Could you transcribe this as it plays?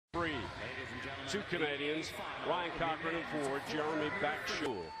free. Two Canadians, Ryan Cochran and four, Jeremy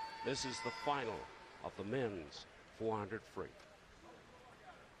Backshul. This is the final of the men's 400 free.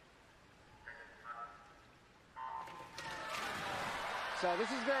 So this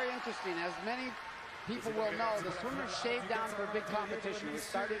is very interesting. As many people will know, the swimmers shaved down for a big competition. It was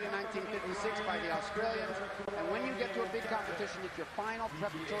started in 1956 by the Australians. And when you get to a big competition, it's your final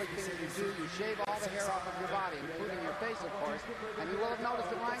preparatory thing that you do. You shave all the hair off of your body, including your face, of course. And you will have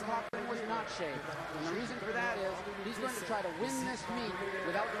noticed that Ryan Cochran was not shaved. And the reason for that is he's going to try to win this meet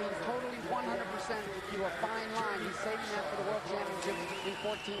without being totally 100% to a fine line. He's saving that for the World Championships in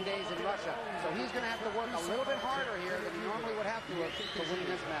 14 days in Russia. So he's going to have to work a little bit harder here than he normally would have to win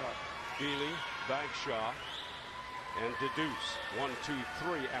this medal. Feely, Bagshaw, and Deduce. 1, 2,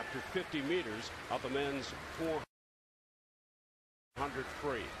 3 after 50 meters of the men's 400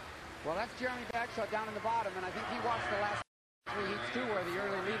 free. Well, that's Jeremy Bagshaw down in the bottom, and I think he watched the last 3 heats too, where the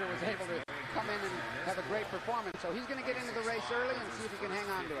early leader was able to come in and have a great performance. So he's going to get into the race early and see if he can hang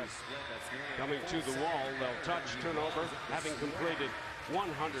on to it. Coming to the wall, they'll touch, turn over, having completed 100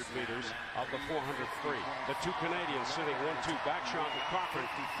 meters of the 400 free. The two Canadians sitting 1-2, Bagshaw and Cochran,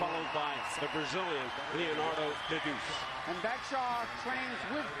 followed by the Brazilian Leonardo Deduce. And Bagshaw trains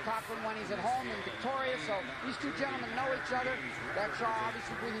with Cochran when he's at home in Victoria, so these two gentlemen know each other. Bagshaw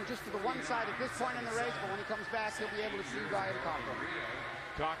obviously breathing just to the one side at this point in the race, but when he comes back, he'll be able to see Ryan Cochran.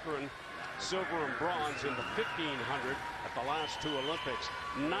 Cochran, silver and bronze in the 1500 at the last two Olympics,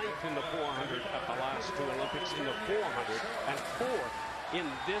 9th in the 400 at the last two Olympics in the 400, and 4th in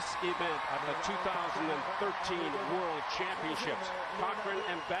this event at the 2013 World Championships. Cochran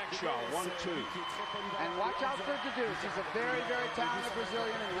and Bagshaw, 1-2. And watch out for Deduce. He's a very, very talented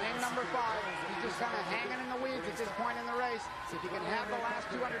Brazilian in lane number 5. He's just kind of hanging in the weeds at this point in the race. If he can have the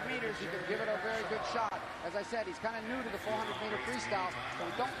last 200 meters, he can give it a very good shot. As I said, he's kind of new to the 400-meter freestyle, so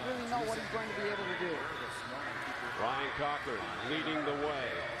we don't really know what he's going to be able to do. Ryan Cochran leading the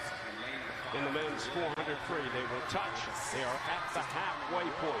way. In the men's 400 free, they will touch. They are at the halfway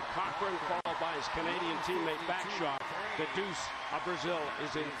point. Cochran followed by his Canadian teammate Bagshaw. Deduce of Brazil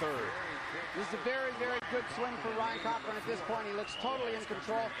is in third. This is a very, very good swim for Ryan Cochran at this point. He looks totally in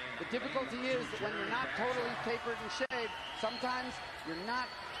control. The difficulty is that when you're not totally tapered and shaved, sometimes you're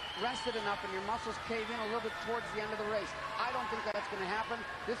not rested enough and your muscles cave in a little bit towards the end of the race. I don't think that's going to happen.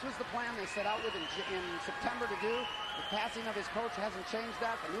 This was the plan they set out with in September to do. The passing of his coach hasn't changed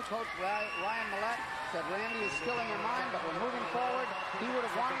that. The new coach, Ryan Millett, said, Randy is still in your mind, but we're moving forward. He would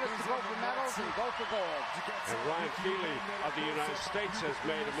have wanted us to go for medals and go for gold. And Ryan Feely of the United States has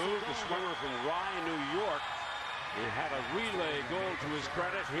made a move. The swimmer from Rye, New York. He had a relay gold to his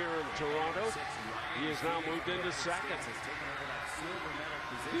credit here in Toronto. He has now moved into second.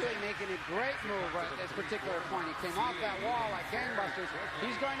 Feely making a great move at this particular point. He came off that wall like gangbusters.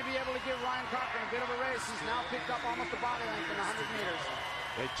 He's going to be able to give Ryan Cochran a bit of a race. He's now picked up almost a body length in 100 meters.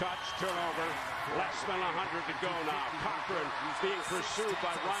 They touch, turnover, less than 100 to go now. Cochran being pursued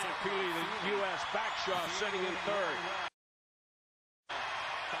by Ryan Feely, the U.S. Bagshaw sitting in third.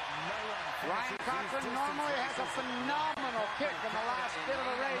 Ryan Cochran normally has a phenomenal kick in the last bit of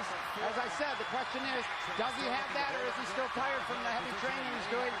the race. As I said, the question is, does he have that, or is he still tired from the heavy training he's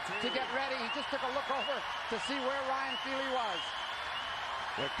doing to get ready? He just took a look over to see where Ryan Feely was.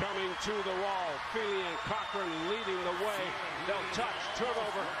 They're coming to the wall. Feely and Cochran leading the way. They'll touch,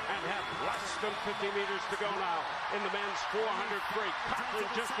 turnover, and have less than 50 meters to go now in the men's 400 free. Cochran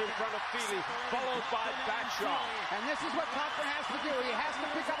just in front of Feely, followed by Bagshaw. And this is what Cochran has to do. He has to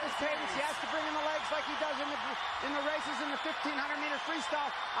pick up his cadence. He has to bring in the legs like he does in the races in the 1,500-meter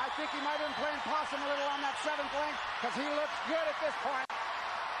freestyle. I think he might have been playing possum a little on that 7th length because he looks good at this point.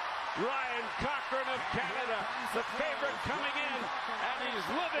 Ryan Cochran of Canada, the favorite coming in, and he's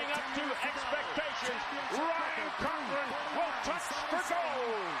living up to expectations. Ryan Cochran will touch for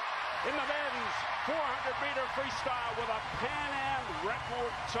gold in the men's 400-meter freestyle with a Pan Am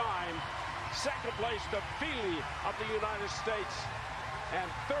record time. Second place to Feely of the United States, and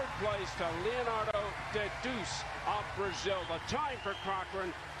third place to Leonardo Deduce of Brazil. The time for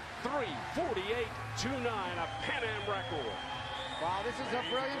Cochran, 3:48.29, a Pan Am record. Wow, this is a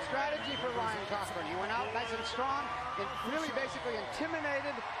brilliant strategy for Ryan Cochran. He went out nice and strong and really basically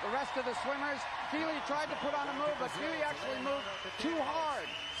intimidated the rest of the swimmers. Feely tried to put on a move, but Feely actually moved too hard.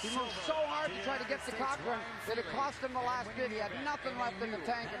 He moved so hard to try to get to Cochran that it cost him the last bit. He had nothing left in the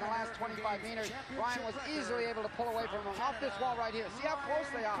tank in the last 25 meters. Ryan was easily able to pull away from him off this wall right here. See how close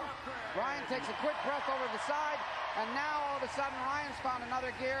they are. Ryan takes a quick breath over the side, and now all of a sudden Ryan's found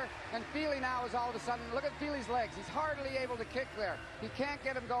another gear, and Feely now is all of a sudden, look at Feely's legs. He's hardly able to kick there. He can't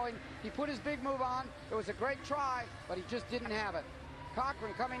get him going. He put his big move on. It was a great try, but he just didn't have it.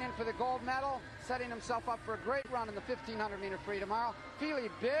 Cochran coming in for the gold medal, setting himself up for a great run in the 1500-meter free tomorrow. Feely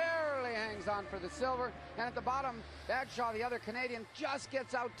barely hangs on for the silver. And at the bottom, Bagshaw, the other Canadian, just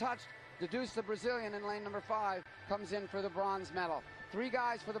gets out-touched. Deduce, the Brazilian, in lane number 5, comes in for the bronze medal. 3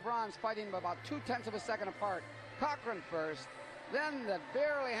 guys for the bronze fighting about 0.2 of a second apart. Cochran first, then the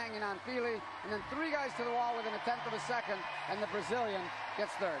barely hanging on Feely, and then 3 guys to the wall within 1/10 of a second, and the Brazilian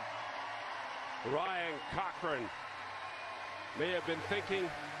gets third. Ryan Cochran may have been thinking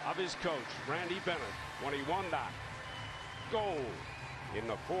of his coach, Randy Bennett, when he won that gold in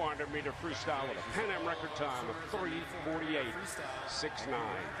the 400-meter freestyle with a Pan Am record time of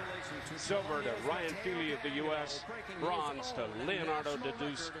 3:48.69. Silver to Ryan Feely of the U.S., bronze to Leonardo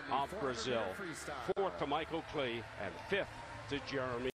Deduce of Brazil, 4th to Michael Klee, and 5th to Jeremy